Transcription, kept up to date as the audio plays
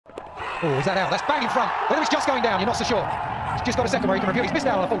Oh, is that out? That's bang in front. Whether it's just going down, you're not so sure. He's just got a second where he can review. He's missed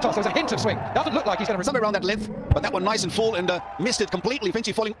out on a full toss. There's a hint of swing. Doesn't look like he's going to... Somewhere around that length, but that one nice and full, and missed it completely.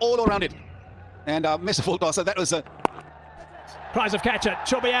 Finchy falling all around it. And missed a full toss, so that was... Prize of catcher,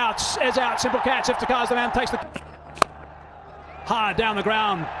 should be out, is out, simple catch. If Takars the man takes the... Hard down the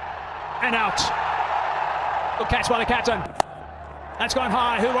ground, and out. Good catch by the captain. That's gone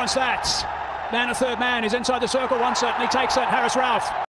high, who wants that? Man, a third man, is inside the circle, wants it, and he takes it, Harris Ralph.